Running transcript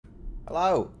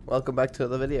Hello, welcome back to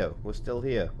the video. We're still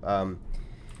here.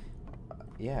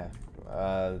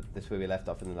 This way we left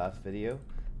off in the last video.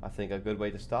 I think a good way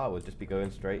to start would just be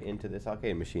going straight into this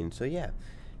arcade machine. So yeah,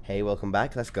 hey, welcome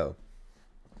back. Let's go.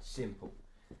 Simple.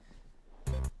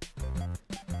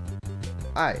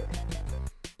 Alright.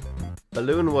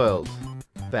 Balloon World.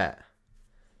 Bet.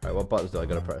 Alright, what buttons do I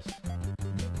gotta press?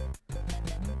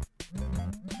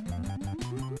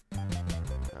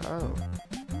 Oh.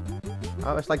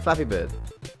 Oh, it's like Flappy Bird. Do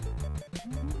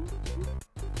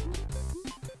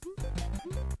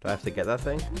I have to get that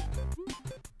thing?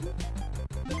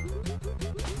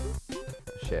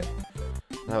 Shit.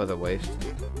 That was a waste.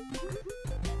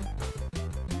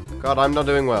 God, I'm not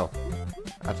doing well.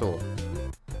 At all.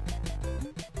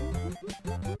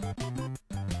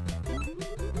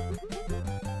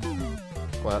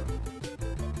 What?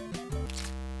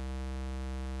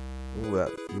 Ooh,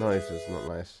 that noise is not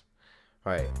nice.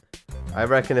 Right. I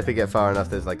reckon if we get far enough,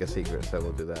 there's like a secret, so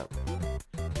we'll do that.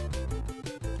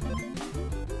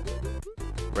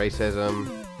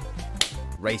 Racism.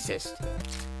 Racist.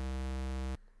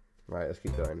 Right, let's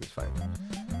keep going. It's fine.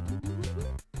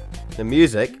 The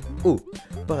music. Ooh.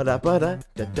 Ba-da ba-da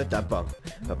da da da ba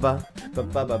ba ba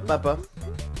ba ba ba ba.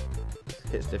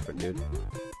 It's different, dude.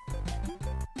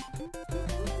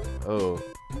 Oh.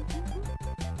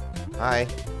 Hi.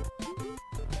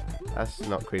 That's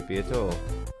not creepy at all.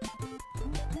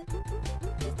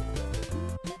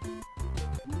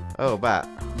 Oh, bat.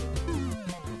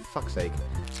 For fuck's sake.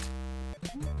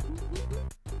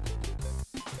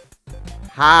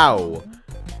 How?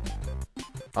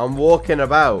 I'm walking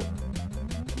about.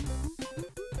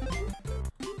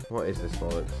 What is this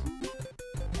bollocks?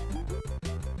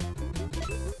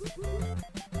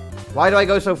 Why do I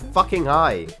go so fucking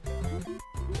high?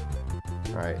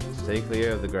 Alright, stay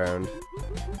clear of the ground.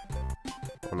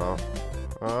 Oh no.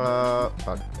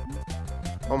 Fuck.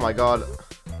 Oh my god.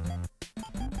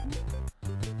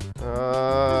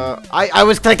 I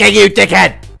was clicking, you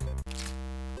dickhead!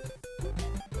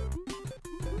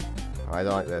 I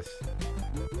don't like this.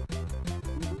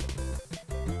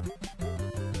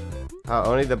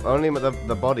 Oh, only the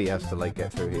body has to like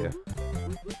get through here.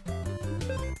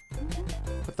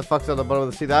 What the fuck's on the bottom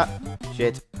of the, see that?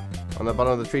 Shit. On the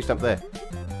bottom of the tree stump there.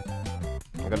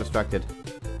 I got distracted.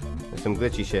 There's some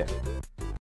glitchy shit.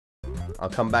 I'll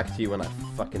come back to you when I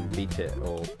fucking beat it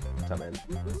or something.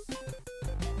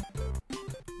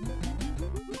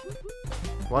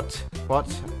 What?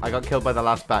 What? I got killed by the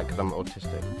last bat because I'm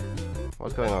autistic.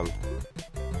 What's going on?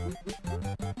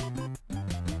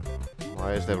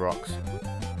 Why is there rocks?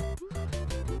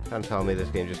 Don't tell me this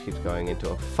game just keeps going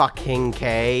into a fucking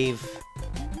cave.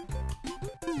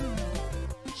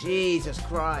 Jesus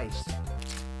Christ.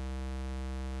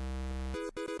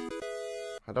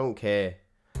 I don't care.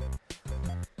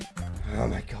 Oh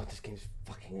my god, this game's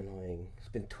fucking annoying. It's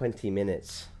been 20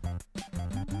 minutes.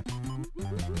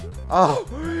 Oh,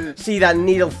 see that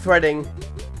needle threading.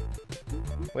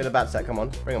 Where the bats at? Come on,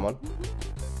 bring them on.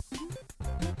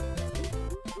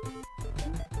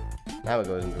 Now it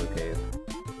goes into a cave.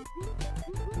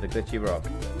 The glitchy rock.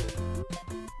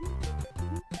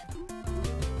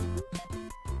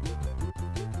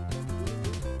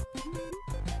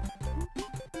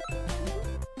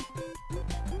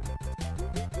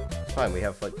 It's fine, we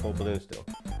have like 4 balloons still.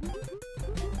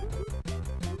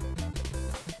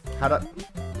 How do...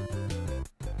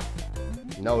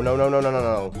 No, no, no, no, no, no,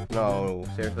 no. No,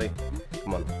 seriously?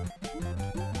 Come on.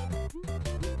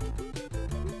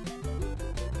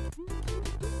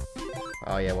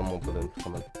 Oh yeah, one more balloon.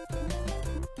 Come on.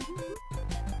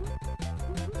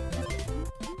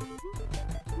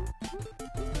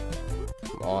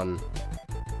 Come on.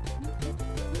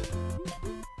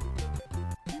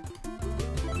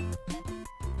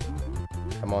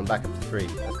 Come on, back up to 3.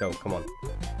 Let's go, come on.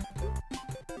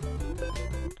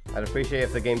 I'd appreciate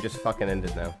if the game just fucking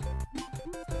ended now.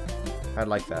 I'd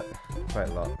like that quite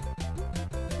a lot.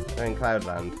 We're in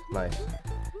Cloudland. Nice.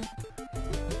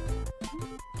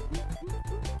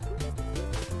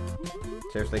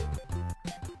 Seriously?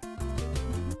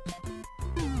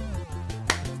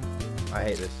 I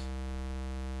hate this.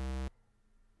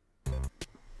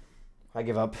 I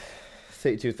give up.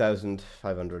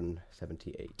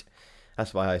 32,578.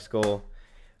 That's my high score.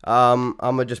 I'm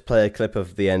gonna just play a clip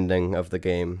of the ending of the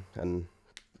game and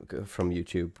from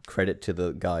YouTube. Credit to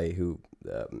the guy who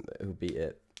beat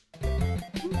it.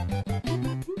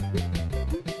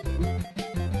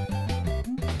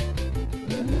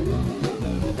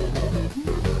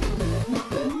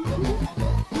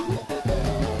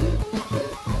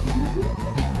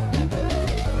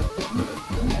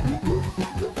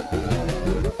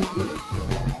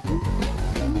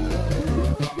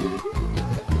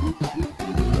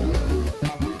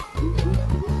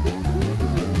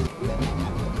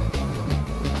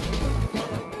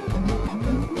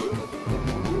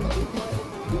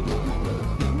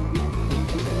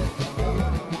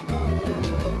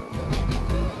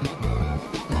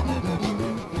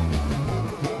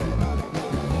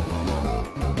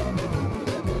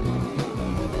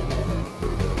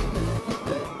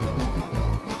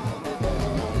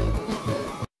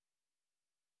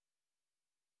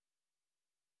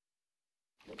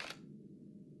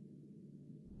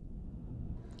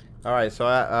 Alright, so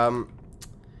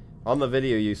on the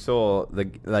video you saw the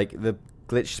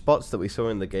glitch spots that we saw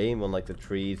in the game on like the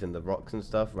trees and the rocks and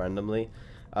stuff randomly.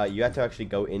 You had to actually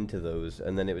go into those,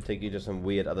 and then it would take you to some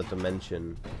weird other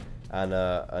dimension,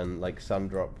 and like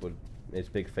Sundrop would, his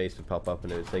big face would pop up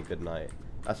and it would say goodnight.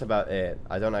 That's about it.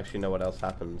 I don't actually know what else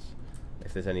happens,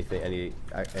 if there's any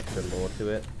extra lore to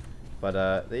it.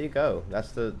 But there you go.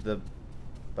 That's the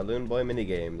Balloon Boy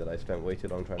minigame that I spent way too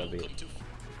long trying to beat.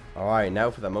 Alright, now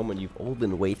for the moment you've all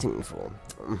been waiting for.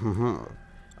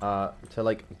 To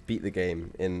like beat the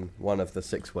game in one of the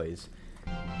 6 ways.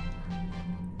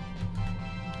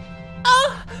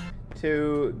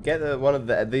 To get one of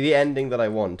the ending that I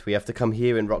want, we have to come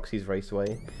here in Roxy's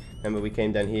Raceway. Remember we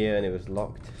came down here and it was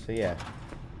locked, so yeah.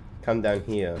 Come down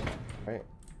here. Right?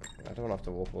 I don't have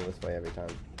to walk all this way every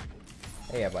time.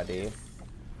 Hey buddy.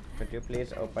 Could you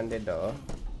please open the door?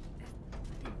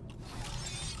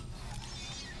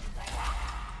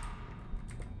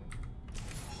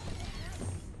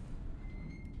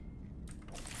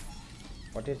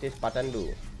 What does this button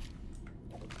do?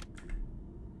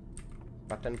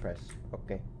 Button press.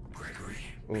 Okay. Gregory,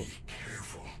 be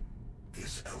careful.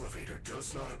 This elevator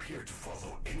does not appear to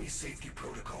follow any safety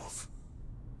protocols.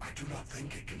 I do not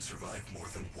think it can survive more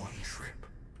than 1 trip.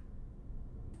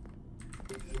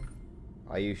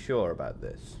 Are you sure about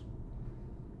this?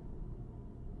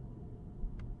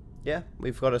 Yeah,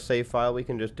 we've got a save file. We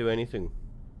can just do anything.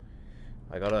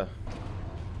 I gotta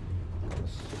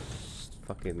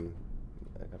fucking.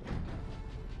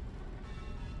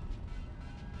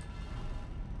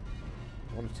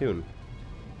 What a tune.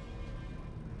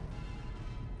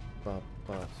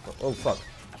 Oh fuck.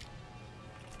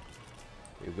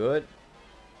 You good?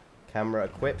 Camera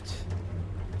equipped.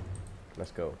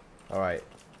 Let's go. Alright.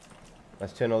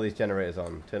 Let's turn all these generators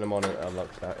on. Turn them on and it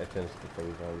unlocks that. It turns the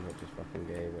things on, which is fucking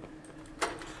gay.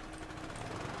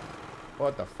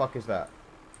 What the fuck is that?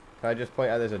 Can I just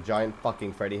point out there's a giant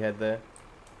fucking Freddy head there?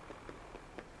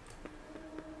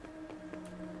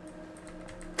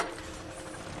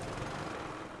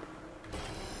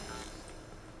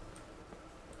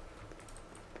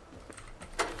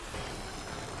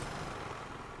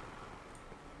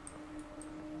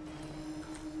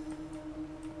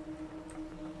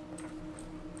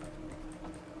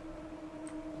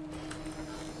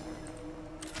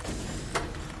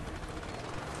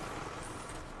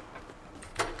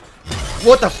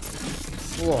 What the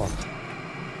f— Whoa.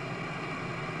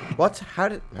 What? How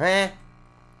did— That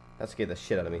scared the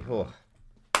shit out of me. Oh.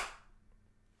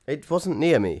 It wasn't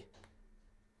near me.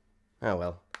 Oh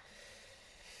well.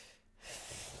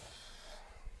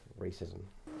 Racism.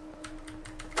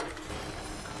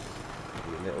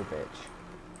 You little bitch.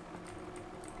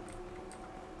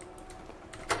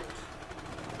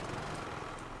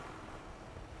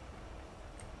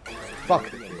 Fuck.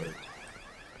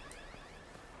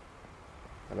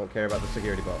 I don't care about the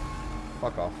security bot.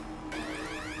 Fuck off.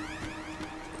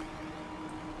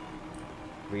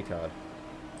 Retard.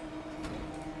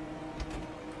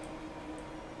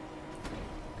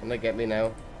 Can they get me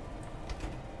now?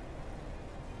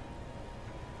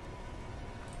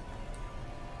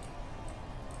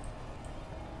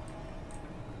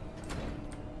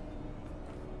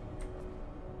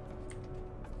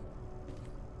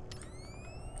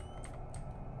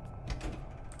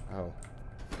 Oh.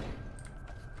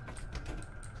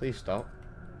 Please stop.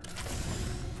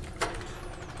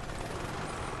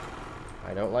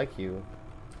 I don't like you.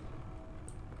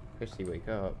 Christy, wake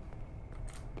up.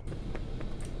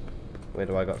 Where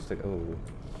do I got to go? Oh.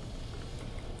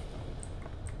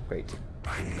 Great.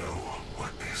 I know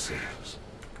what this is.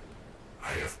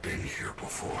 I have been here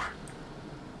before.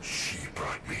 She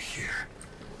brought me here.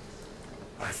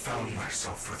 I found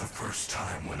myself for the first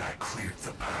time when I cleared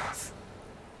the path.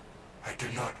 I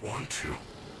did not want to,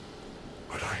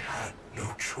 but I had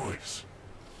no choice.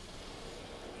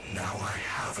 Now I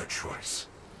have a choice.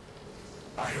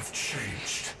 I have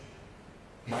changed.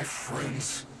 My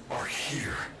friends are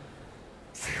here.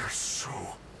 They are so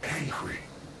angry,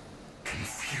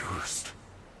 confused.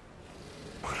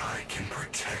 But I can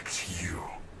protect you.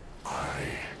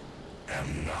 I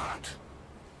am not.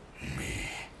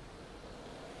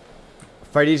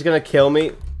 Freddy's gonna kill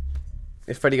me.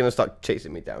 Is Freddy gonna start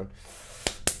chasing me down?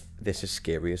 This is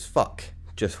scary as fuck.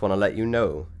 Just wanna let you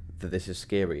know that this is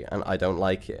scary and I don't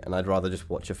like it, and I'd rather just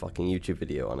watch a fucking YouTube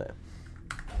video on it.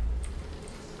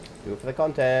 Do it for the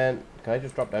content. Can I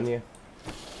just drop down here?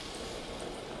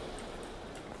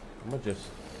 I'm gonna just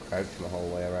crouch my whole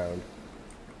way around.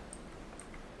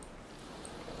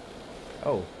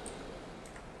 Oh.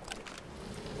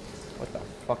 What the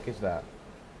fuck is that?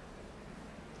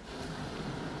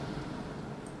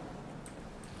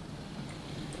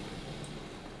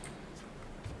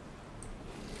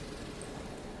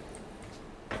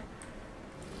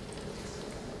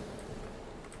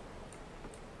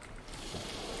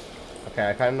 Okay,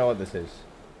 I kind of know what this is.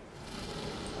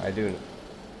 I do.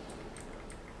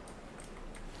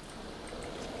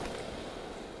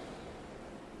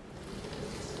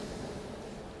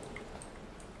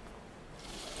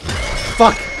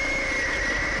 Fuck!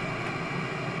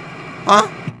 Huh?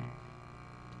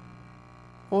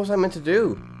 What was I meant to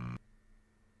do?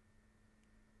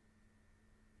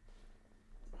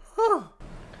 Huh.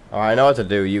 Alright, I know what to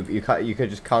do. You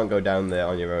just can't go down there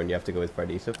on your own. You have to go with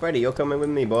Freddy. So Freddy, you're coming with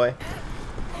me, boy.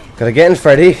 Gotta get in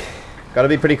Freddy. Gotta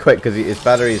be pretty quick because his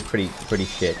battery is pretty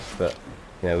shit. But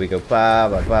you know, we go ba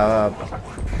ba ba ba.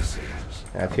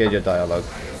 I've heard your dialogue.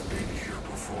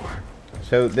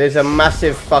 So there's a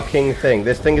massive fucking thing.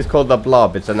 This thing is called the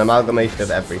Blob. It's an amalgamation of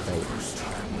everything.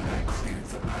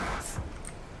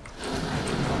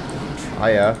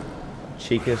 Hiya.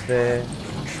 Chica's there.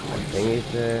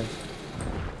 Thingy's there.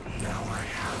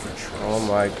 Oh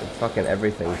my, fucking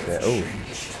everything's there. Oh.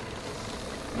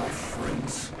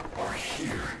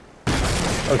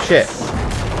 Oh shit.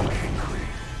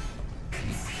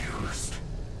 Confused.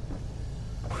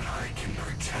 But I can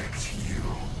protect you.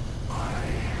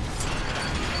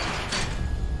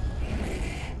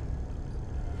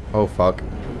 Oh fuck.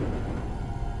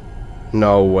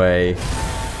 No way.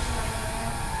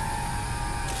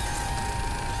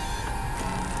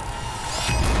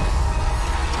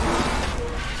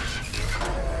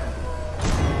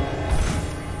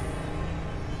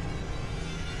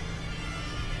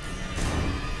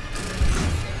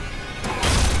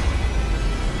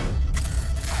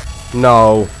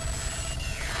 No.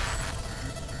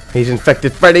 He's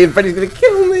infected Freddy and Freddy's gonna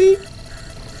kill me.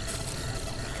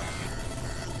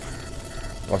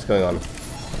 What's going on?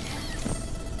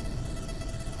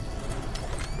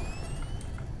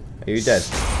 Are you dead?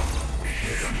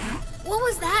 What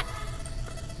was that?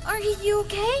 Are you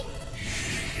okay?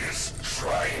 He is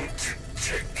trying to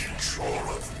take control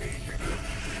of me.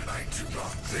 I do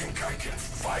not think I can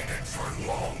fight it for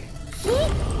long. He?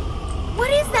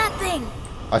 What is that thing?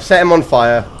 I set him on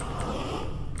fire.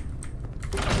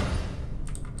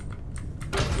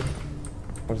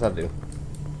 What does that do?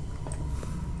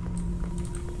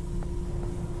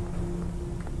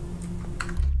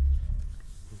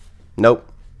 Nope.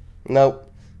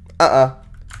 Nope. I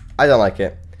don't like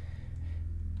it.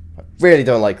 I really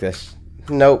don't like this.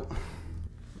 Nope.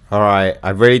 Alright,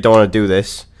 I really don't want to do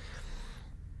this.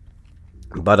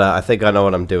 But I think I know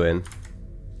what I'm doing.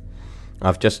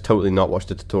 I've just totally not watched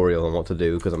the tutorial on what to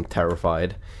do because I'm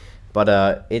terrified.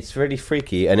 But it's really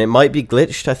freaky and it might be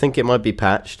glitched. I think it might be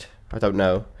patched. I don't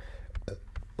know.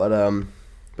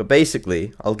 But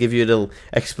basically, I'll give you a little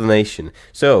explanation.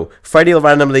 So, Freddy will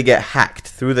randomly get hacked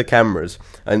through the cameras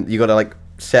and you gotta like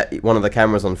set one of the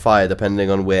cameras on fire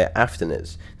depending on where Afton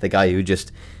is. The guy who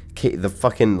just, the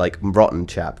fucking like rotten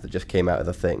chap that just came out of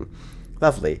the thing.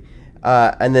 Lovely.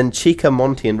 And then Chica,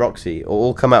 Monty and Roxy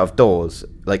all come out of doors,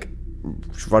 like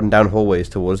run down hallways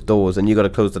towards doors, and you got to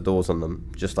close the doors on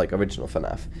them, just like original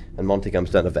FNAF. And Monty comes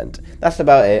down a vent. That's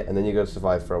about it, and then you got to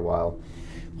survive for a while.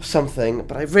 Something,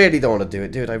 but I really don't want to do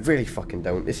it, dude. I really fucking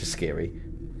don't. This is scary.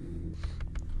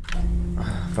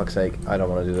 Fuck's sake, I don't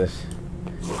want to do this.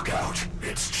 Look out!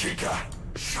 It's Chica.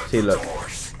 Shut See, the look.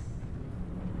 doors.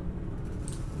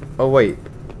 Oh wait,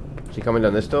 is she coming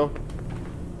down this door?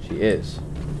 She is.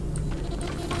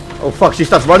 Oh fuck, she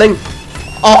starts running.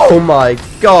 Oh my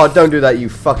god, don't do that, you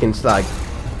fucking slag.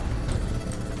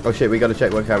 Oh shit, we gotta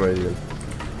check what camera is in.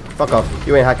 Fuck off,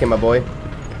 you ain't hacking my boy.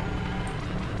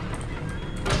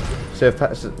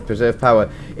 Preserve power.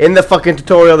 In the fucking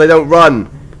tutorial, they don't run.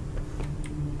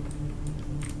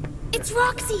 It's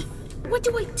Roxy. What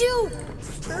do I do?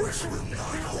 The doors will not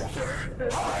hold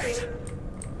her. Hide.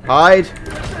 Hide.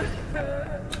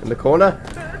 In the corner.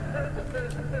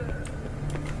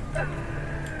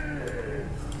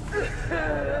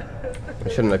 I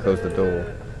shouldn't have closed the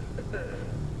door.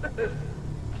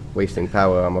 Wasting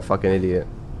power, I'm a fucking idiot.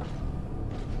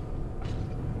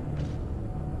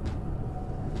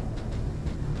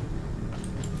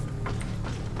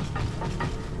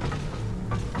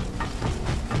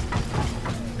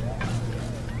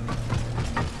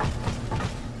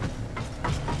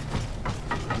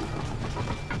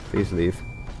 Please leave.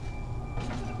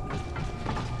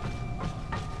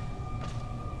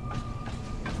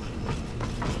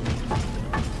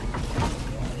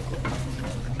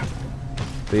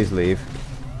 Please leave.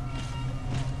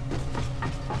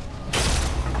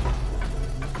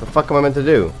 What the fuck am I meant to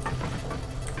do?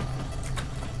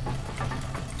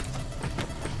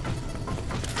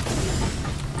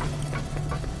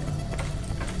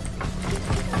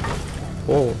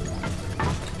 Whoa.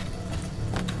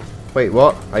 Wait,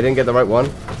 what? I didn't get the right one?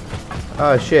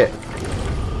 Oh, shit.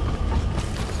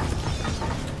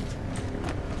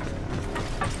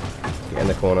 Get in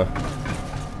the corner.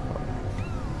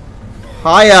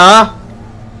 Hiya!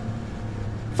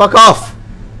 Fuck off!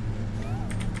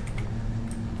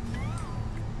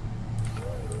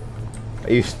 I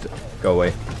used to go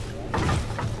away.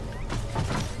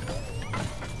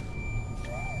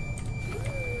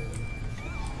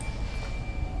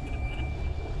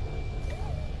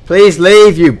 Please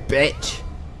leave, you bitch!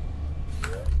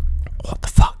 What the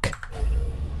fuck?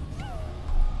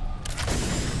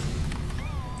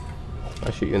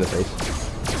 I'll shoot you in the face.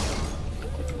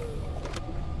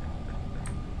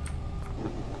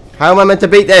 How am I meant to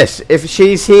beat this if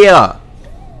she's here?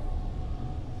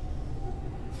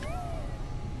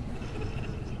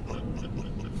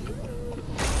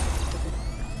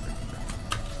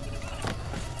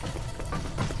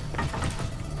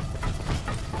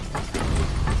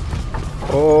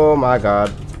 Oh my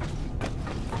god.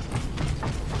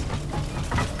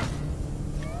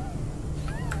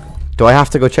 Do I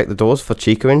have to go check the doors for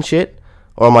Chica and shit?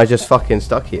 Or am I just fucking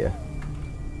stuck here?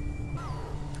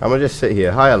 I'm gonna just sit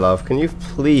here. Hiya, love. Can you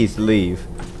please leave?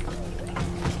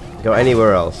 Go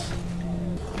anywhere else.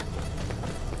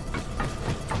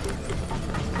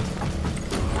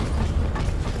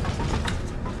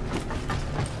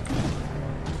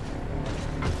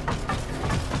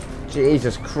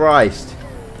 Jesus Christ.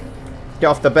 Get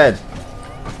off the bed.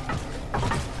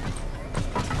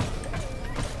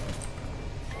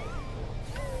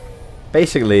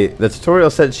 Basically, the tutorial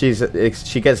said she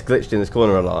gets glitched in this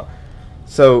corner a lot.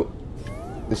 So,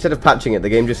 instead of patching it, the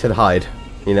game just said hide.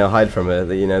 You know, hide from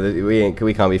her. You know,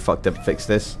 we can't be fucked up. Fix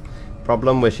this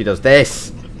problem where she does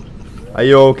this. Are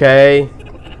you okay?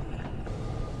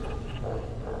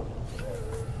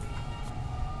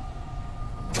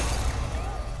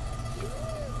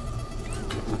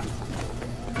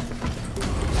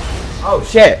 Oh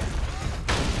shit!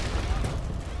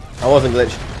 I wasn't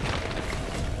glitched.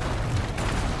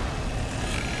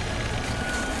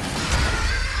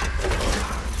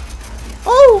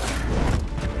 Oh!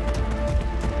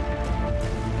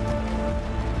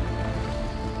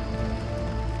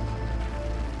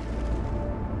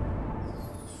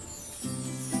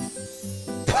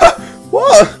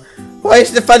 What? Why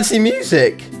is the fancy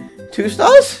music? 2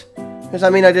 stars? Does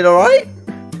that mean I did alright?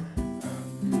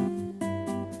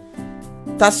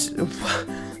 That's... What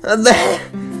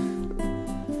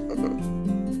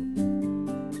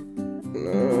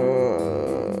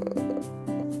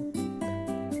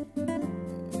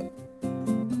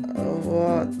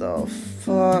the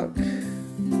fuck?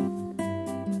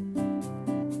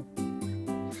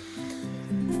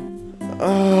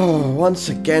 Oh, once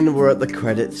again we're at the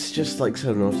credits, just like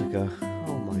Subnautica.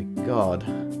 Oh my god.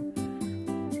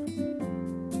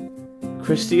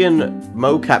 Christian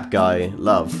mocap guy,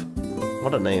 love.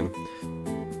 What a name.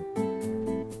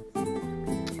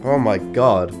 Oh my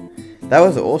god. That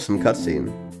was an awesome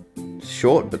cutscene.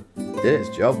 Short, but did its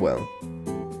job well.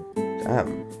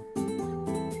 Damn.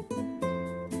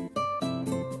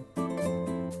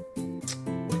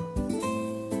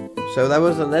 So that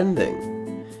was an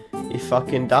ending. He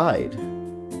fucking died.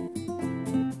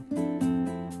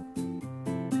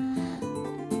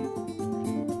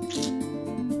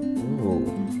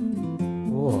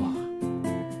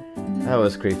 That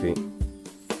was creepy.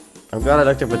 I'm glad I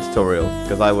looked up a tutorial,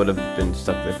 because I would have been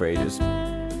stuck there for ages.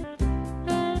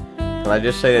 Can I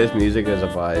just say this music is a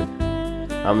vibe?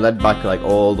 I'm led back like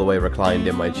all the way reclined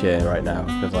in my chair right now,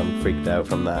 because I'm freaked out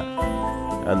from that.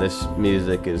 And this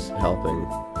music is helping.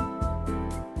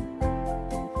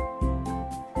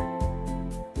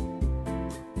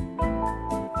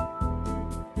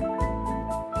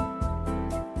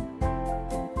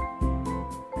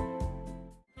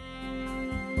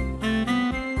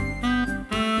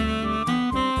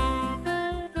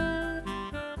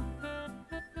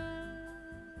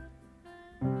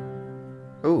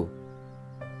 Ooh.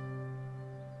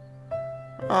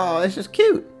 Oh, this is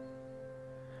cute.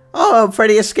 Oh,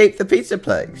 Freddy escaped the pizza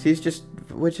plagues.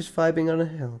 We're just vibing on a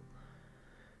hill.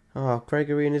 Oh,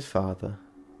 Gregory and his father.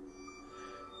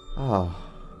 Oh.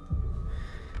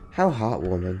 How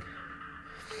heartwarming.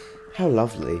 How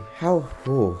lovely. How.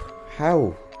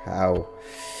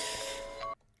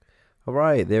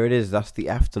 Alright, there it is. That's the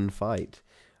Afton fight.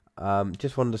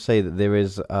 Just wanted to say that there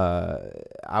is,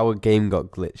 our game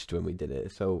got glitched when we did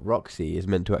it. So Roxy is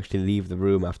meant to actually leave the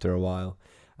room after a while.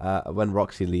 When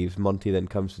Roxy leaves, Monty then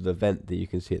comes to the vent that you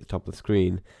can see at the top of the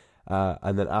screen.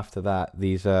 And then after that,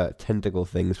 these tentacle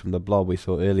things from the blob we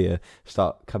saw earlier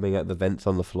start coming out the vents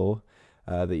on the floor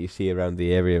that you see around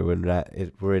the area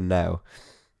we're in now.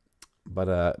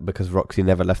 But because Roxy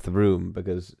never left the room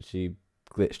because she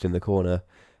glitched in the corner,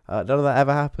 none of that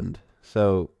ever happened.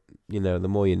 So, you know, the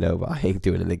more you know, but I ain't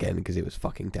doing it again because it was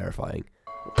fucking terrifying.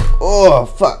 Oh,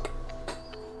 fuck.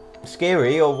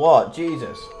 Scary or what?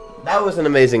 Jesus. That was an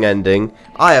amazing ending.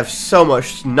 I have so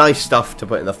much nice stuff to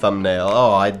put in the thumbnail.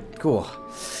 Oh,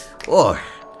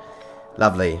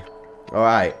 lovely.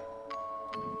 Alright.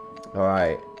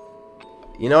 Alright.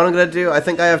 You know what I'm going to do? I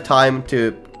think I have time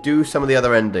to do some of the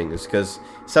other endings, because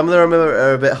some of them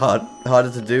are a bit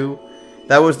harder to do.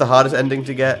 That was the hardest ending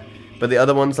to get, but the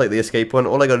other ones, like the escape one,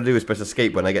 all I got to do is press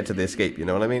escape when I get to the escape, you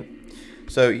know what I mean?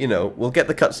 So, you know, we'll get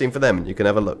the cutscene for them, and you can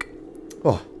have a look.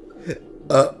 Oh.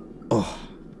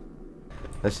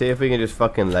 Let's see if we can just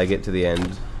fucking leg it to the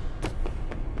end.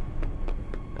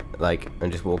 Like,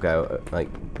 and just walk out, like,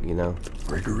 you know.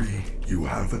 Gregory, you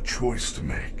have a choice to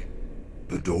make.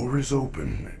 The door is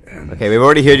open, and... Okay, we've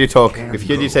already heard you talk. We've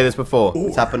heard you say this before.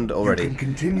 It's happened already.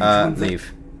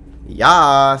 Leave.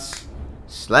 Yas!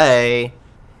 Slay!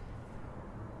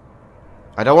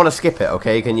 I don't want to skip it,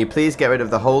 okay? Can you please get rid of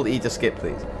the whole E to skip,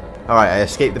 please? Alright, I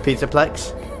escaped the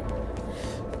Pizzaplex.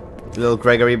 Little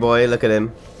Gregory boy, look at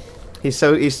him. He's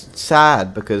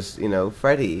sad because, you know,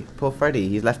 Freddy, poor Freddy,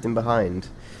 he's left him behind.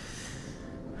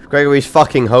 Gregory's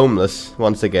fucking homeless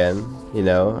once again, you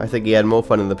know. I think he had more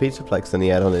fun in the Pizzaplex than he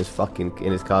had on his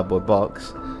in his cardboard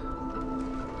box.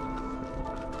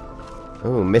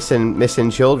 Oh, missing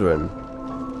children.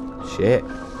 Shit.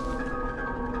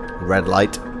 Red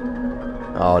light.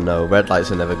 Oh no, red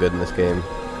lights are never good in this game.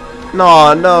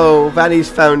 No, Vanny's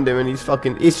found him and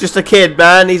he's just a kid,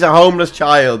 man. He's a homeless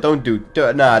child. Don't do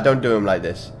him like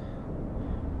this.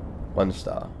 1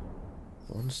 star.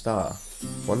 1 star.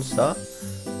 1 star?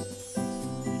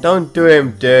 Don't do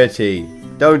him dirty.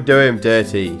 Don't do him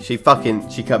dirty. She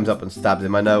comes up and stabs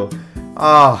him, I know.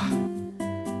 Ah.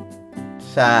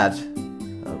 Sad.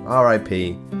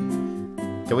 R.I.P.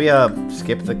 Can we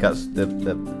skip the cuts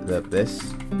this?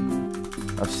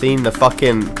 I've seen the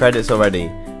fucking credits already.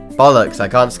 Bollocks, I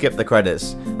can't skip the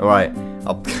credits. Alright,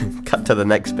 I'll cut to the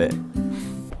next bit.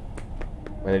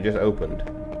 When it just opened.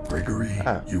 Gregory,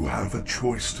 you have a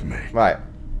choice to make. Right.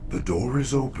 The door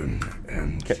is open,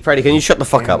 and... Freddy, can you shut the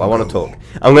fuck up? I want to talk.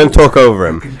 I'm going to talk over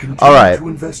him. Alright.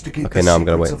 Okay, now I'm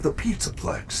going to wait. Of the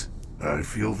Pizzaplex. I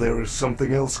feel there is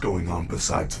something else going on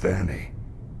besides Vanny.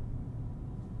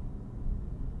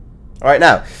 Alright,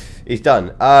 now. He's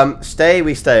done. Stay,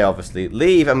 we stay, obviously.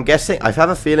 Leave, I'm guessing. I have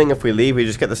a feeling if we leave, we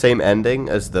just get the same ending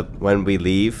as when we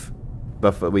leave.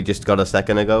 But we just got a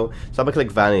second ago. So I'm going to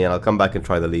click Vanny, and I'll come back and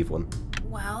try the leave one.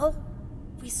 Well,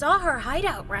 we saw her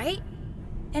hideout, right?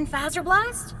 In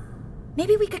Blast?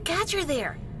 Maybe we could catch her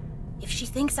there. If she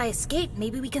thinks I escaped,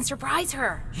 maybe we can surprise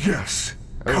her. Yes.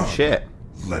 Oh, come. shit.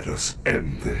 Let us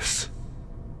end this.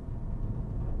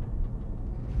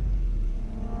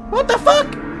 What the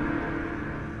fuck?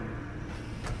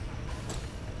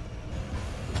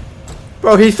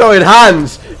 Bro, he's throwing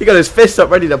hands. He got his fists up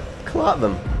ready to clap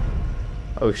them.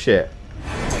 Oh shit.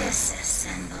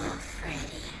 Disassemble Freddy.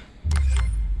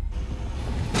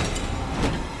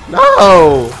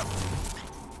 No!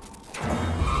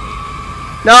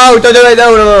 No, don't do it, no.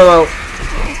 Oh no! No!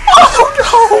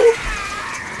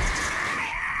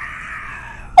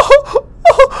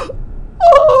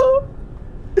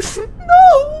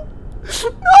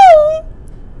 No!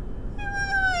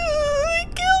 He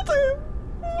killed him!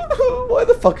 Why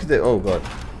the fuck is it? Oh god.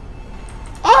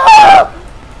 Ah!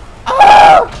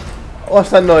 Ah! What's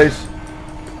that noise?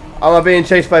 Am I being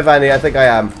chased by Vanny? I think I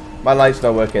am. My light's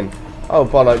not working. Oh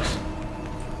bollocks.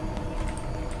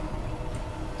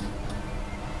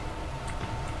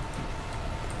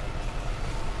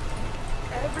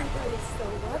 Everybody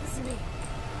still loves me,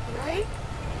 right?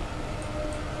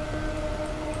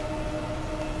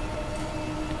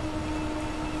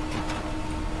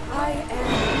 I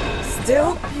am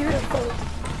still beautiful.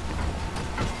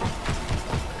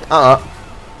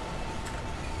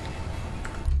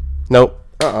 Nope.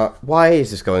 Why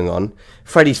is this going on?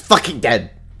 Freddy's fucking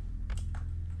dead.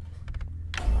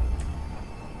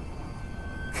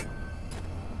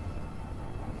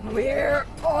 Where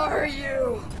are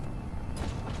you?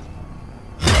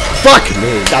 Fuck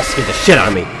me! That scared the shit out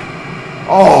of me.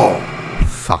 Oh,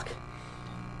 fuck.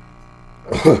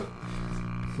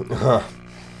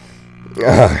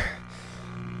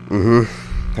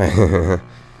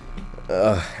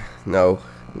 No,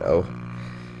 no.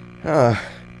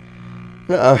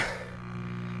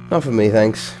 Not for me,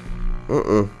 thanks.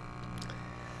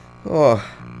 Oh.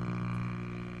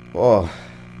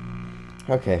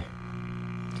 Okay.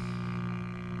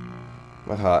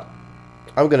 My heart.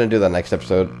 I'm gonna do that next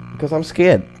episode because I'm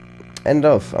scared. End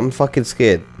of. I'm fucking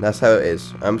scared. That's how it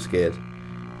is. I'm scared.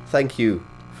 Thank you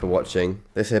for watching.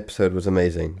 This episode was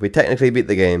amazing. We technically beat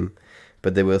the game,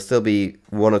 but there will still be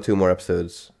 1 or 2 more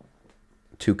episodes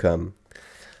to come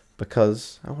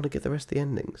because I want to get the rest of the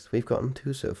endings. We've gotten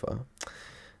 2 so far.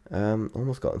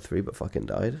 Almost gotten 3, but fucking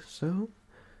died. So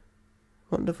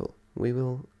wonderful. We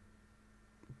will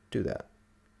do that.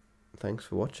 Thanks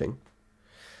for watching.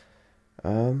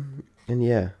 And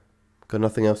yeah, got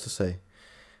nothing else to say.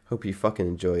 Hope you fucking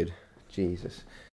enjoyed. Jesus.